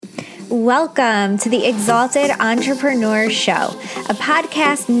Welcome to the Exalted Entrepreneur Show, a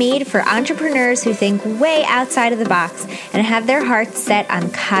podcast made for entrepreneurs who think way outside of the box and have their hearts set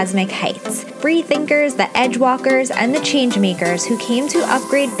on cosmic heights. Free thinkers, the edge walkers, and the change makers who came to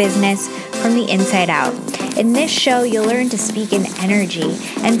upgrade business from the inside out. In this show, you'll learn to speak in energy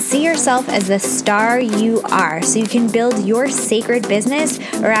and see yourself as the star you are so you can build your sacred business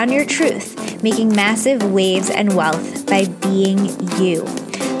around your truth, making massive waves and wealth by being you.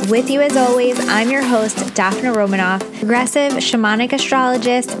 With you as always, I'm your host, Daphna Romanoff, progressive shamanic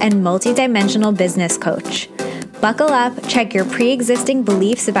astrologist and multidimensional business coach. Buckle up, check your pre-existing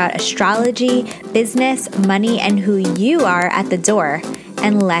beliefs about astrology, business, money, and who you are at the door,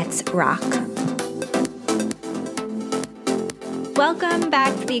 and let's rock. Welcome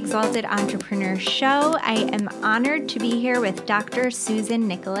back to the Exalted Entrepreneur Show. I am honored to be here with Dr. Susan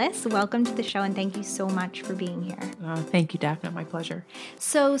Nicholas. Welcome to the show, and thank you so much for being here. Thank you, Daphne. My pleasure.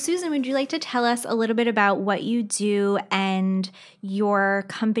 So, Susan, would you like to tell us a little bit about what you do and your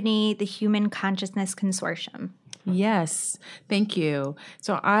company, the Human Consciousness Consortium? Yes, thank you.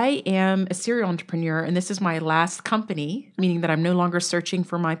 So I am a serial entrepreneur, and this is my last company, meaning that I'm no longer searching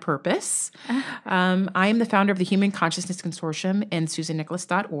for my purpose. I am the founder of the Human Consciousness Consortium and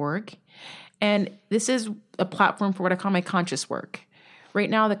SusanNicholas.org, and this is a platform for what I call my conscious work. Right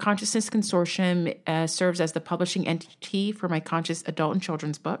now, the Consciousness Consortium serves as the publishing entity for my conscious adult and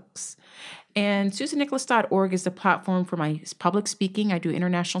children's books. And SusanNicholas.org is the platform for my public speaking. I do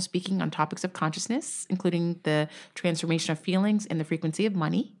international speaking on topics of consciousness, including the transformation of feelings and the frequency of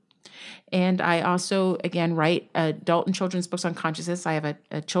money. And I also, again, write adult and children's books on consciousness. I have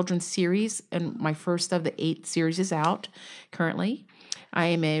a children's series, and my first of the 8 series is out currently. I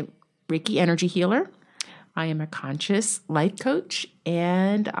am a Reiki energy healer. I am a conscious life coach,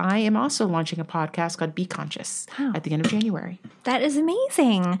 and I am also launching a podcast called Be Conscious at the end of January. That is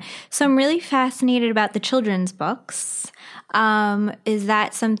amazing. So I'm really fascinated about the children's books. Is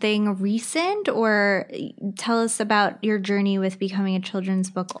that something recent, or tell us about your journey with becoming a children's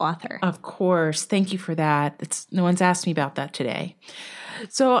book author? Of course. Thank you for that. No one's asked me about that today.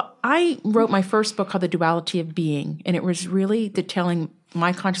 So I wrote my first book called The Duality of Being, and it was really detailing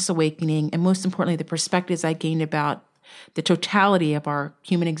my conscious awakening, and most importantly, the perspectives I gained about the totality of our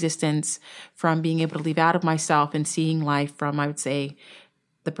human existence, from being able to leave out of myself and seeing life from, I would say,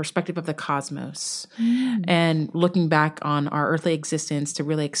 the perspective of the cosmos, and looking back on our earthly existence to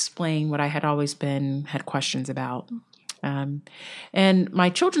really explain what I had always had questions about. And my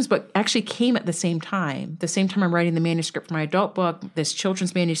children's book actually came at the same time. The same time I'm writing the manuscript for my adult book, this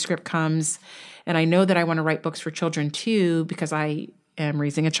children's manuscript comes, and I know that I want to write books for children too, because I am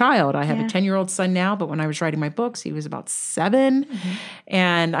raising a child. I have a 10-year-old son now, but when I was writing my books, he was about 7.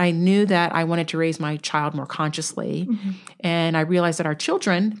 And I knew that I wanted to raise my child more consciously. And I realized that our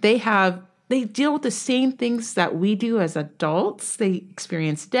children, they deal with the same things that we do as adults. They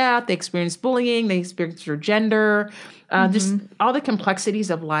experience death, they experience bullying, they experience their gender, just all the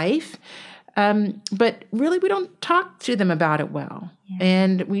complexities of life. But really, we don't talk to them about it well.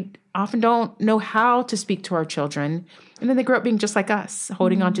 And we often don't know how to speak to our children. And then they grow up being just like us,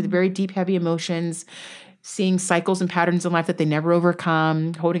 holding on to the very deep, heavy emotions, seeing cycles and patterns in life that they never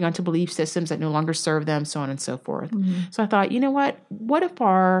overcome, holding on to belief systems that no longer serve them, so on and so forth. So I thought, you know what? What if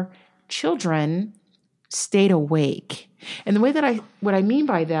our children stayed awake? And the way that what I mean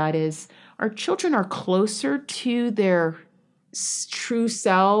by that is our children are closer to their true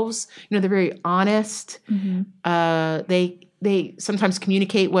selves. You know, they're very honest. They sometimes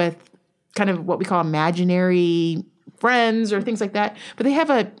communicate with kind of what we call imaginary friends or things like that, but they have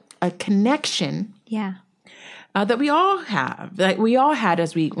a connection. That we all have, that we all had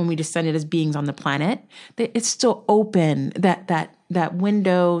when we descended as beings on the planet. It's still open. That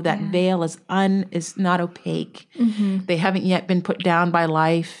window, that veil is not opaque. They haven't yet been put down by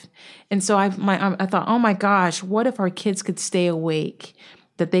life. And so I thought, oh my gosh, what if our kids could stay awake?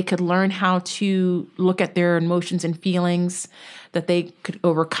 That they could learn how to look at their emotions and feelings, that they could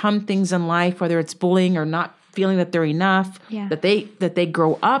overcome things in life, whether it's bullying or not feeling that they're enough, that they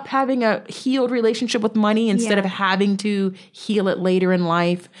grow up having a healed relationship with money instead of having to heal it later in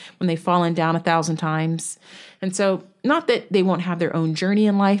life when they've fallen down 1,000 times. And so not that they won't have their own journey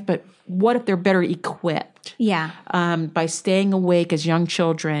in life, but what if they're better equipped by staying awake as young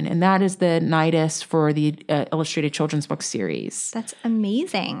children? And that is the nidus for the Illustrated Children's Book series. That's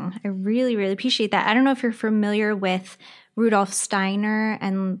amazing. I really, really appreciate that. I don't know if you're familiar with Rudolf Steiner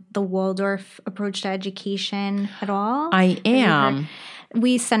and the Waldorf approach to education at all. I am.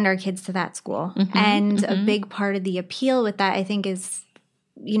 We send our kids to that school. And a big part of the appeal with that, I think, is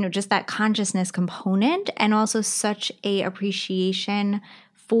just that consciousness component, and also such a appreciation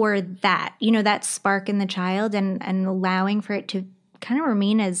for that, that spark in the child and allowing for it to kind of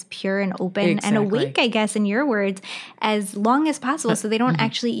remain as pure and open and awake, I guess, in your words, as long as possible. So they don't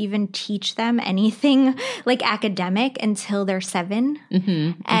actually even teach them anything like academic until they're 7.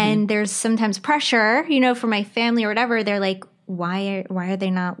 And there's sometimes pressure, for my family or whatever. They're like, why are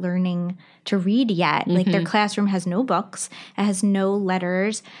they not learning to read yet? Like their classroom has no books. It has no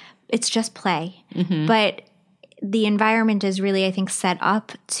letters. It's just play. But the environment is really, I think, set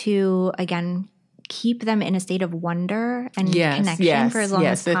up to, again, keep them in a state of wonder and connection for as long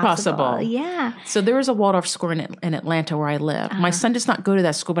as possible. Yeah. So there is a Waldorf school in Atlanta where I live. My son does not go to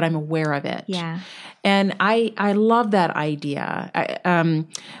that school, but I'm aware of it. Yeah. And I love that idea.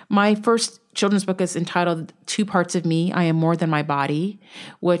 My first children's book is entitled Two Parts of Me, I Am More Than My Body,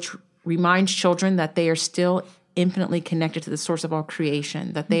 which reminds children that they are still infinitely connected to the source of all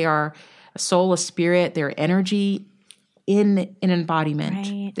creation, that they are a soul, a spirit, their energy in an embodiment.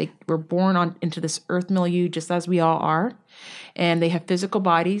 Right. They were born into this earth milieu just as we all are. And they have physical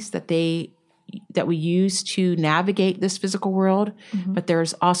bodies that we use to navigate this physical world, but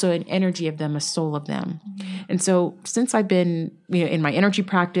there's also an energy of them, a soul of them. And so since I've been in my energy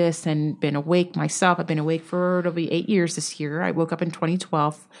practice and been awake myself, I've been awake for it'll be 8 years this year. I woke up in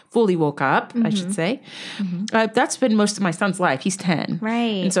 2012, fully woke up, I should say. That's been most of my son's life. He's 10.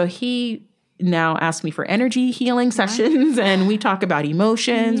 Right. And so he now ask me for energy healing sessions, and we talk about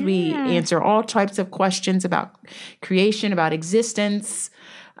emotions. We answer all types of questions about creation, about existence.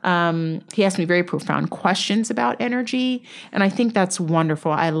 He asked me very profound questions about energy, and I think that's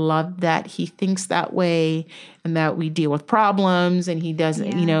wonderful. I love that he thinks that way and that we deal with problems, and he doesn't,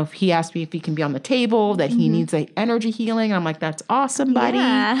 if he asked me if he can be on the table, that he needs energy healing. I'm like, that's awesome, buddy.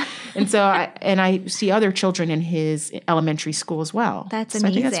 Yeah. And so I see other children in his elementary school as well. That's amazing.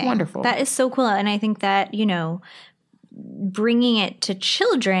 I think that's wonderful. That is so cool. And I think that, bringing it to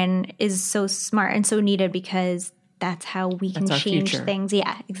children is so smart and so needed because that's how we can change things.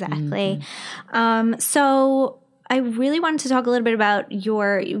 Yeah, exactly. So I really wanted to talk a little bit about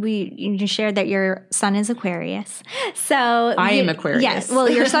you shared that your sun is Aquarius. So I am Aquarius. Yes. Well,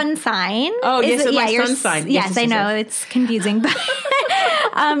 your sun sign. My sun sign. Yes, I know. It's confusing, but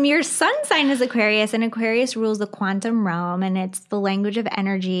your sun sign is Aquarius, and Aquarius rules the quantum realm, and it's the language of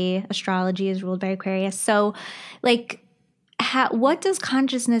energy. Astrology is ruled by Aquarius. So what does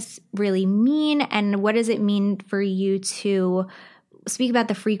consciousness really mean, and what does it mean for you to speak about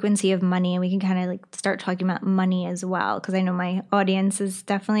the frequency of money? And we can kind of start talking about money as well, because I know my audience is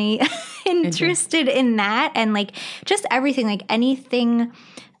definitely interested in that, and just everything, anything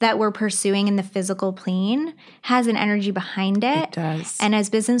that we're pursuing in the physical plane has an energy behind it. It does. And as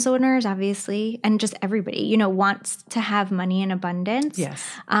business owners, obviously, and just everybody, wants to have money in abundance. Yes.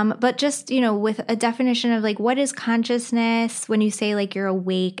 But just, with a definition of what is consciousness when you say you're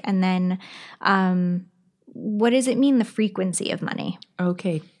awake, and then what does it mean, the frequency of money?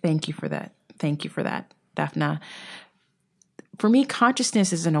 Okay. Thank you for that. Daphna. For me,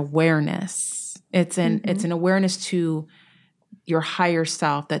 consciousness is an awareness. It's an awareness to your higher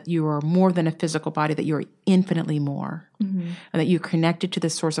self, that you are more than a physical body, that you are infinitely more, and that you're connected to the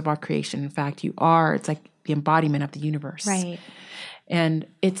source of our creation. In fact, you are. It's like the embodiment of the universe, right? And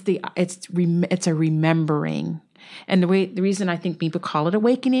it's a remembering. And the reason I think people call it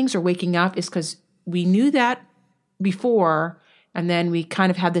awakenings or waking up is because we knew that before, and then we kind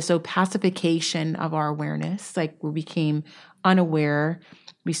of had this opacification of our awareness, we became unaware.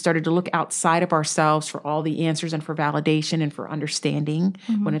 We started to look outside of ourselves for all the answers and for validation and for understanding,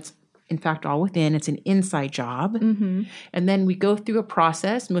 when it's in fact all within. It's an inside job. And then we go through a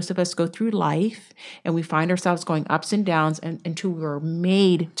process. Most of us go through life, and we find ourselves going ups and downs until we're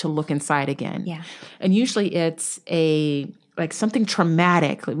made to look inside again. Yeah. And usually it's something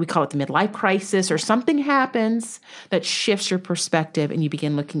traumatic, we call it the midlife crisis, or something happens that shifts your perspective and you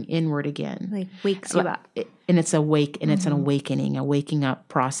begin looking inward again. Wakes you up. And it's it's an awakening, a waking up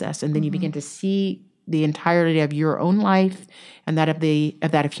process. And then you begin to see the entirety of your own life and that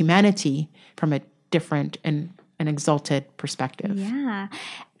of humanity from a different and an exalted perspective. Yeah.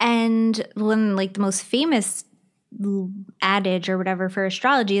 And one the most famous adage or whatever for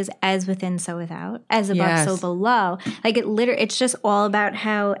astrology is as within, so without, as above, so below. It's just all about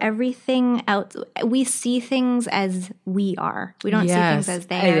how everything else, we see things as we are. We don't see things as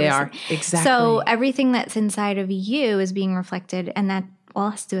they are. Exactly. So everything that's inside of you is being reflected, and that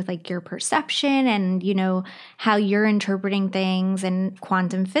all has to do with your perception and, how you're interpreting things. And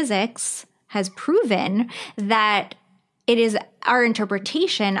quantum physics has proven that it is our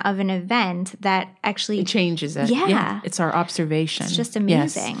interpretation of an event that actually It changes it. Yeah. It's our observation. It's just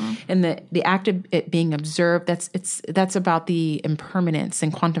amazing. Yes. And the act of it being observed, that's about the impermanence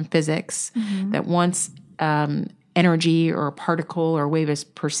in quantum physics, that once energy or a particle or wave is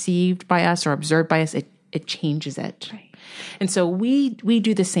perceived by us or observed by us, it changes it. Right. And so we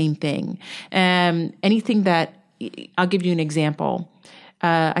do the same thing. Anything that, I'll give you an example.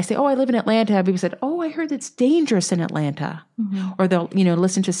 I say, I live in Atlanta. People said, I heard it's dangerous in Atlanta. Or they'll,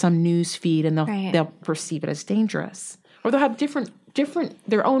 listen to some news feed and they'll perceive it as dangerous. Or they'll have different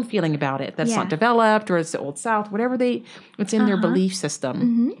their own feeling about it. That's not developed, or it's the Old South, whatever it's in their belief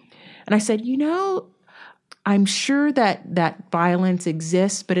system. And I said, I'm sure that violence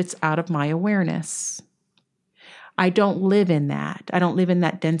exists, but it's out of my awareness. I don't live in that. I don't live in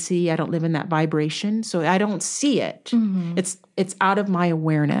that density. I don't live in that vibration. So I don't see it. It's out of my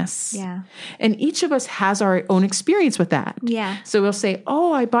awareness. Yeah. And each of us has our own experience with that. Yeah. So we'll say,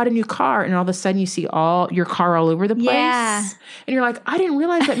 I bought a new car. And all of a sudden you see your car all over the place. Yeah. And you're like, I didn't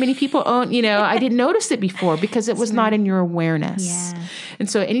realize that many people own, I didn't notice it before because it was not in your awareness. Yeah. And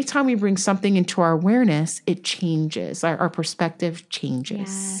so anytime we bring something into our awareness, it changes. Our perspective changes.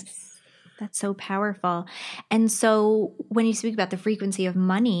 Yes. That's so powerful. And so when you speak about the frequency of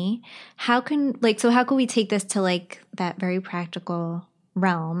money, how can we take this to like that very practical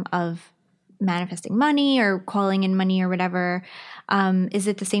realm of manifesting money or calling in money or whatever? Is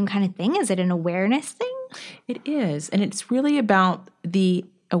it the same kind of thing? Is it an awareness thing? It is. And it's really about the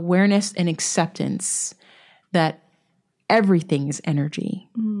awareness and acceptance that everything is energy.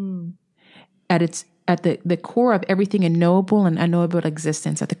 At the core of everything in knowable and unknowable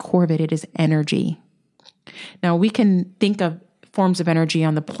existence, at the core of it is energy. Now, we can think of forms of energy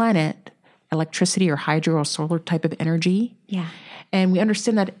on the planet, electricity or hydro or solar type of energy. Yeah. And we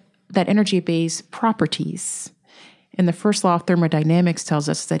understand that energy obeys properties. And the first law of thermodynamics tells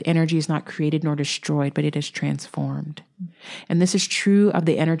us that energy is not created nor destroyed, but it is transformed. And this is true of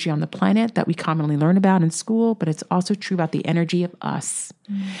the energy on the planet that we commonly learn about in school, but it's also true about the energy of us.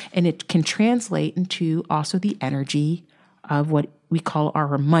 And it can translate into also the energy of what we call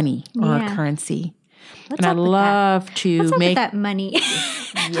our money or our currency. Let's talk make that money.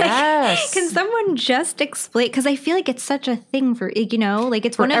 Yes. Can someone just explain? Because I feel like it's such a thing for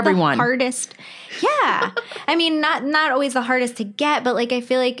it's for one of everyone. The hardest. Yeah. I mean, not always the hardest to get, but I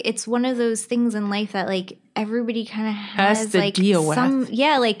feel like it's one of those things in life that everybody kind of has to deal with.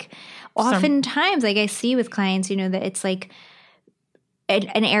 Yeah. Oftentimes, I see with clients, that it's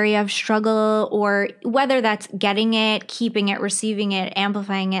an area of struggle, or whether that's getting it, keeping it, receiving it,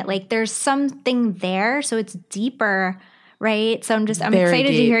 amplifying it, there's something there. So it's deeper, right? So I'm excited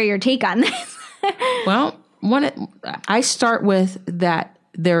to hear your take on this. Well, I start with that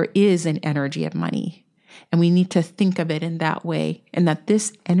there is an energy of money, and we need to think of it in that way, and that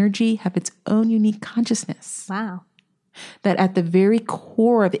this energy have its own unique consciousness. Wow. That at the very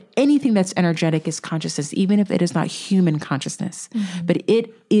core of anything that's energetic is consciousness, even if it is not human consciousness. But it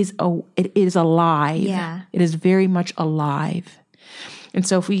is alive. Yeah. It is very much alive. And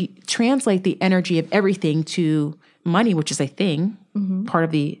so if we translate the energy of everything to money, which is a thing, part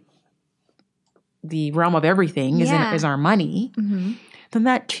of the realm of everything is our money, then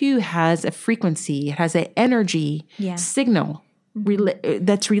that too has a frequency. It has an energy signal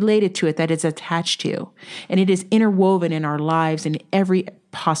that's related to it, that it's attached to. And it is interwoven in our lives in every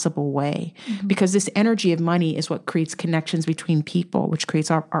possible way. Because this energy of money is what creates connections between people, which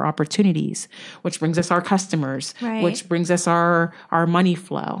creates our opportunities, which brings us our customers, which brings us our money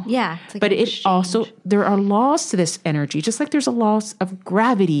flow. Yeah. But there are laws to this energy, just like there's a law of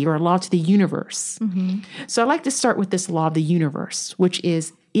gravity or a law to the universe. So I like to start with this law of the universe, which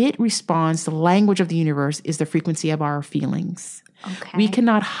is it responds, the language of the universe is the frequency of our feelings. Okay. We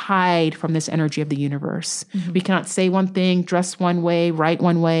cannot hide from this energy of the universe. We cannot say one thing, dress one way, write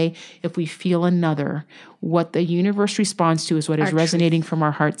one way, if we feel another. What the universe responds to is what is resonating from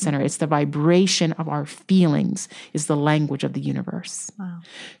our heart center. It's the vibration of our feelings is the language of the universe. Wow.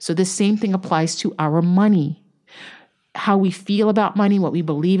 So the same thing applies to our money. How we feel about money, what we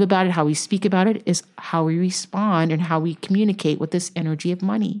believe about it, how we speak about it is how we respond and how we communicate with this energy of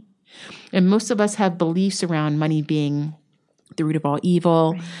money. And most of us have beliefs around money being the root of all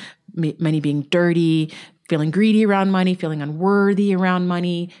evil, money being dirty, feeling greedy around money, feeling unworthy around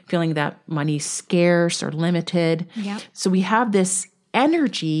money, feeling that money's scarce or limited. Yep. So we have this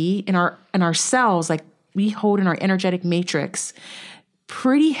energy in ourselves, like we hold in our energetic matrix,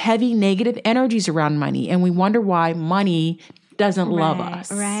 pretty heavy negative energies around money. And we wonder why money doesn't love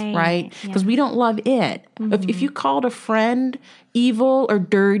us, right? Because we don't love it. If you called a friend evil or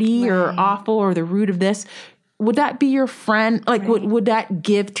dirty or awful or the root of this, would that be your friend? Like, would that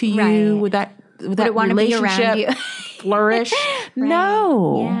give to you? Would that relationship flourish?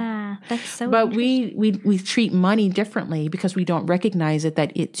 No. Yeah, that's so. But we treat money differently because we don't recognize it,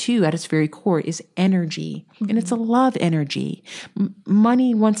 that it too, at its very core, is energy, and it's a love energy.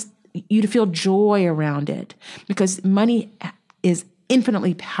 Money wants you to feel joy around it because money is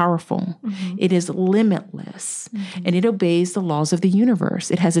infinitely powerful. It is limitless, and it obeys the laws of the universe.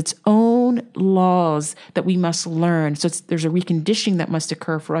 It has its own laws that we must learn. So there's a reconditioning that must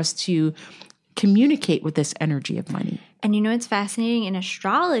occur for us to communicate with this energy of money. And it's fascinating. In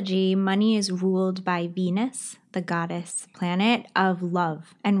astrology, money is ruled by Venus, the goddess planet of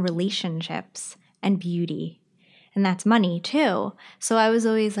love and relationships and beauty. And that's money too. So I was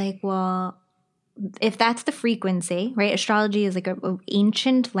always like, well, if that's the frequency, right? Astrology is like an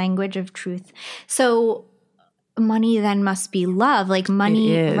ancient language of truth. So money then must be love, like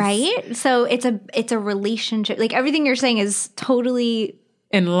money, right? So it's a relationship. Like everything you're saying is totally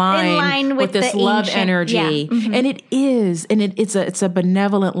in line with this love energy. Yeah. And it is. And it's a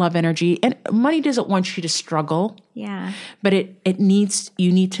benevolent love energy. And money doesn't want you to struggle. Yeah. But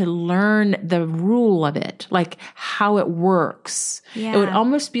you need to learn the rule of it, like how it works. Yeah. It would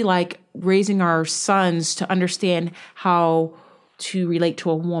almost be like raising our sons to understand how to relate to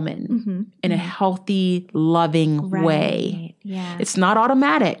a woman in a healthy, loving way. Yeah. It's not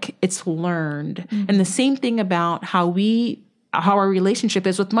automatic. It's learned. And the same thing about how our relationship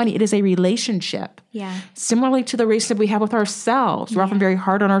is with money. It is a relationship. Yeah. Similarly to the relationship we have with ourselves. We're often very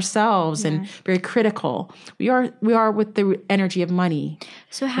hard on ourselves and very critical. We are with the energy of money.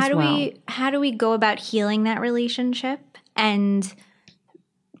 So how do we go about healing that relationship and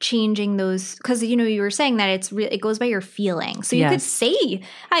changing those? Because you were saying that it goes by your feelings. So you could say,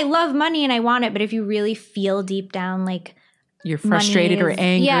 I love money and I want it, but if you really feel deep down like you're frustrated or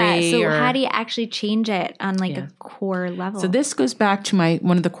angry. Yeah. So how do you actually change it on a core level? So this goes back to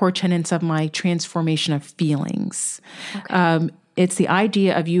one of the core tenets of my transformation of feelings. Okay. It's the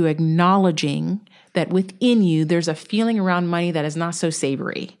idea of you acknowledging that within you, there's a feeling around money that is not so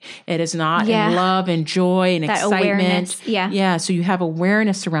savory. It is not in love and joy and that excitement. Awareness. Yeah. So you have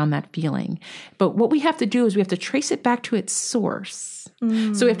awareness around that feeling. But what we have to do is we have to trace it back to its source.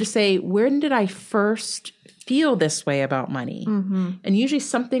 So we have to say, when did I first feel this way about money? And usually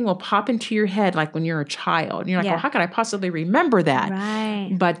something will pop into your head like when you're a child. And you're like, well, how could I possibly remember that?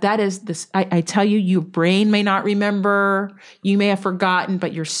 Right. But that is this, I tell you, your brain may not remember, you may have forgotten,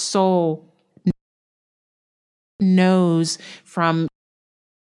 but your soul knows from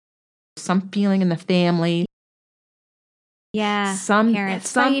some feeling in the family. Yeah.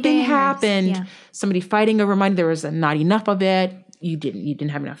 Something happened. Somebody fighting over money. There was not enough of it. You didn't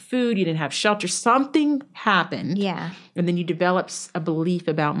have enough food. You didn't have shelter. Something happened. Yeah. And then you develop a belief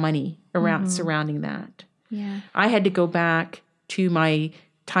about money surrounding that. Yeah. I had to go back to my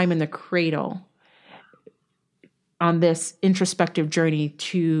time in the cradle on this introspective journey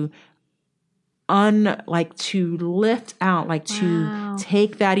to lift out, to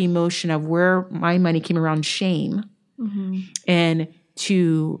take that emotion of where my money came around shame and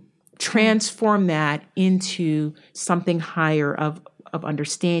to transform that into something higher of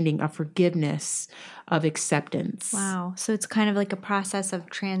understanding, of forgiveness, of acceptance. Wow. So it's kind of like a process of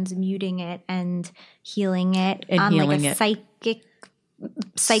transmuting it and healing it and on healing like a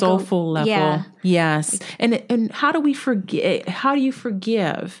soulful level. Yeah. Yes. And how do we forgive? How do you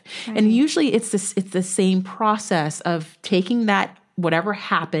forgive? Right. And usually it's the same process of taking that, whatever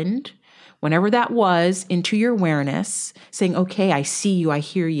happened, whenever that was, into your awareness, saying, okay, I see you, I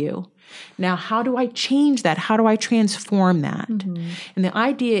hear you. Now, how do I change that? How do I transform that? And the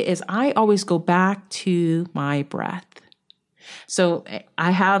idea is I always go back to my breath. So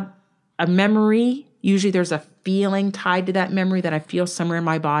I have a memory. Usually there's a feeling tied to that memory that I feel somewhere in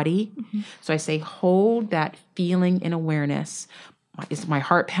my body. So I say, hold that feeling in awareness. Is my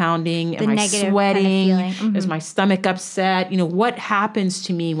heart pounding? Am I sweating? Kind of Is my stomach upset? What happens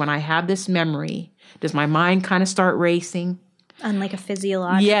to me when I have this memory? Does my mind kind of start racing? On like a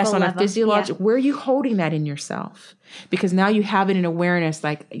physiological level. A physiological. Yeah. Where are you holding that in yourself? Because now you have it in awareness,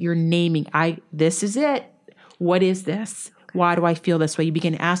 like you're naming, this is it. What is this? Why do I feel this way? You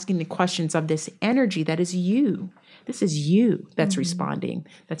begin asking the questions of this energy that is you. This is you that's responding.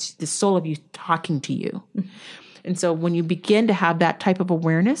 That's the soul of you talking to you. And so when you begin to have that type of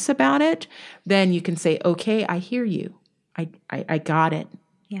awareness about it, then you can say, okay, I hear you. I got it.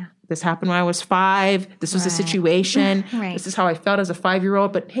 Yeah. This happened when I was 5. This was a situation. This is how I felt as a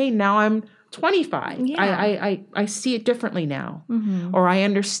 5-year-old. But hey, now I'm 25. Yeah. I see it differently now. Or I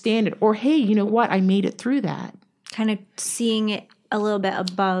understand it. Or hey, you know what? I made it through that. Kind of seeing it a little bit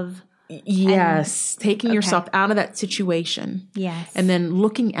above Yes. Taking yourself out of that situation. Yes. And then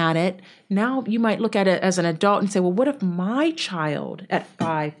looking at it. Now you might look at it as an adult and say, well, what if my child at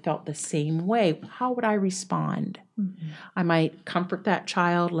 5 felt the same way? How would I respond? Mm-hmm. I might comfort that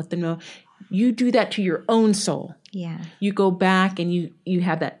child, let them know. You do that to your own soul. Yeah. You go back and you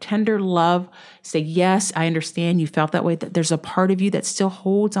have that tender love. Say, yes, I understand you felt that way. That there's a part of you that still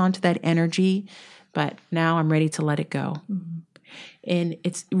holds on to that energy, but now I'm ready to let it go. Mm-hmm. And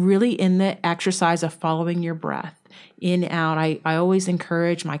it's really in the exercise of following your breath. In, out. I always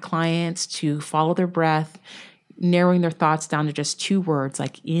encourage my clients to follow their breath, narrowing their thoughts down to just 2 words,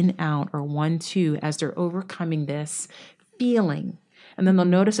 like in, out, or 1, 2, as they're overcoming this feeling. And then they'll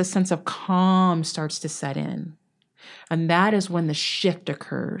notice a sense of calm starts to set in. And that is when the shift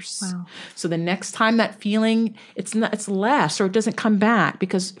occurs. Wow. So the next time that feeling, it's less, or it doesn't come back,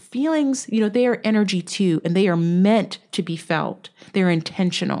 because feelings, they are energy too, and they are meant to be felt. They're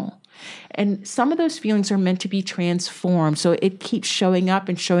intentional. And some of those feelings are meant to be transformed. So it keeps showing up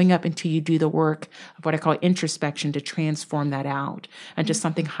until you do the work of what I call introspection to transform that out into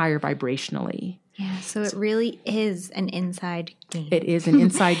something higher vibrationally. Yeah, so it really is an inside game. It is an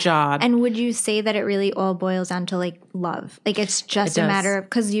inside job. And would you say that it really all boils down to like love? Like it's just a matter of,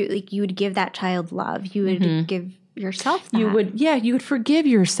 because you would give that child love. You would give yourself that. You would forgive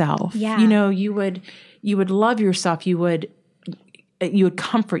yourself. Yeah. You would love yourself. You would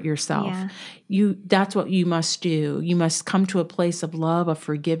comfort yourself. Yeah. That's what you must do. You must come to a place of love, of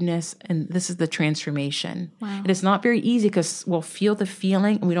forgiveness, and this is the transformation. Wow. And it's not very easy because we'll feel the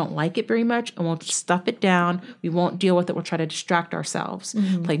feeling and we don't like it very much, and we'll stuff it down. We won't deal with it. We'll try to distract ourselves.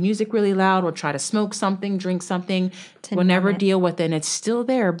 Mm-hmm. Play music really loud. We'll try to smoke something, drink something. We'll never deal with it. And it's still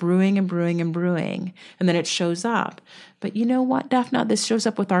there, brewing and brewing and brewing. And then it shows up. But you know what, Daphne? This shows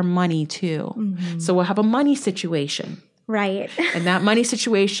up with our money too. Mm-hmm. So we'll have a money situation. Right. And that money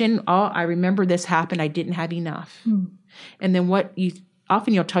situation, I remember this happened. I didn't have enough. And then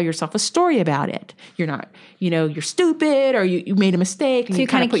you'll tell yourself a story about it. You're not, you're stupid, or you made a mistake. And so you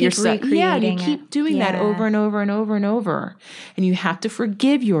kind of put yourself, you keep doing that over and over and over and over. And you have to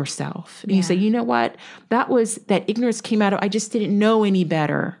forgive yourself. And you say, you know what? That ignorance came out of, I just didn't know any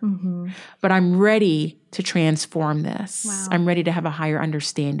better. Mm-hmm. But I'm ready to transform this. Wow. I'm ready to have a higher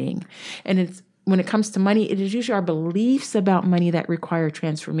understanding. And when it comes to money, it is usually our beliefs about money that require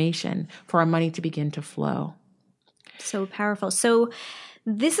transformation for our money to begin to flow. So powerful. So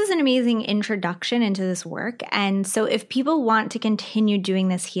this is an amazing introduction into this work. And so if people want to continue doing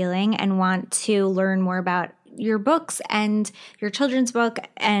this healing and want to learn more about your books and your children's book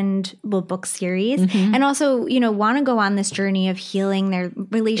and book series, and also, want to go on this journey of healing their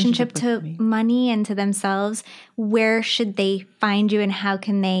relationship to money and to themselves, where should they find you and how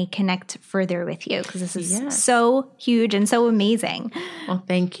can they connect further with you? Because this is so huge and so amazing. Well,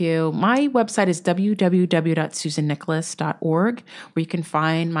 thank you. My website is www.susannicholas.org, where you can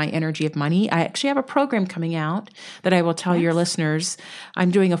find my Energy of Money. I actually have a program coming out that I will tell your listeners.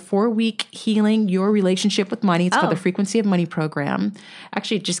 I'm doing a 4-week healing your relationship with money. It's called the Frequency of Money program.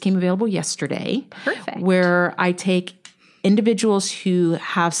 Actually, it just came available yesterday. Perfect. Where I take individuals who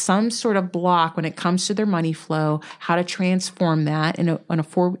have some sort of block when it comes to their money flow, how to transform that in a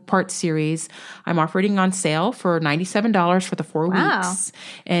 4-part series. I'm operating on sale for $97 for the 4 weeks.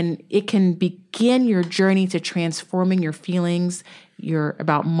 And it can begin your journey to transforming your feelings,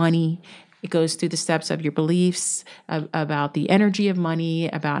 about money. It goes through the steps of your beliefs, about the energy of money,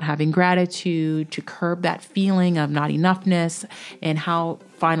 about having gratitude, to curb that feeling of not enoughness, and how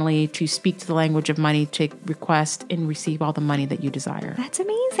finally to speak to the language of money, to request and receive all the money that you desire. That's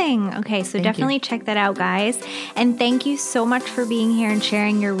amazing. Okay, so definitely check that out, guys. And thank you so much for being here and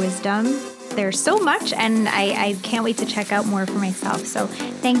sharing your wisdom. There's so much, and I can't wait to check out more for myself. So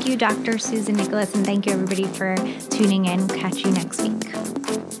thank you, Dr. Susan Nicholas, and thank you, everybody, for tuning in. Catch you next week.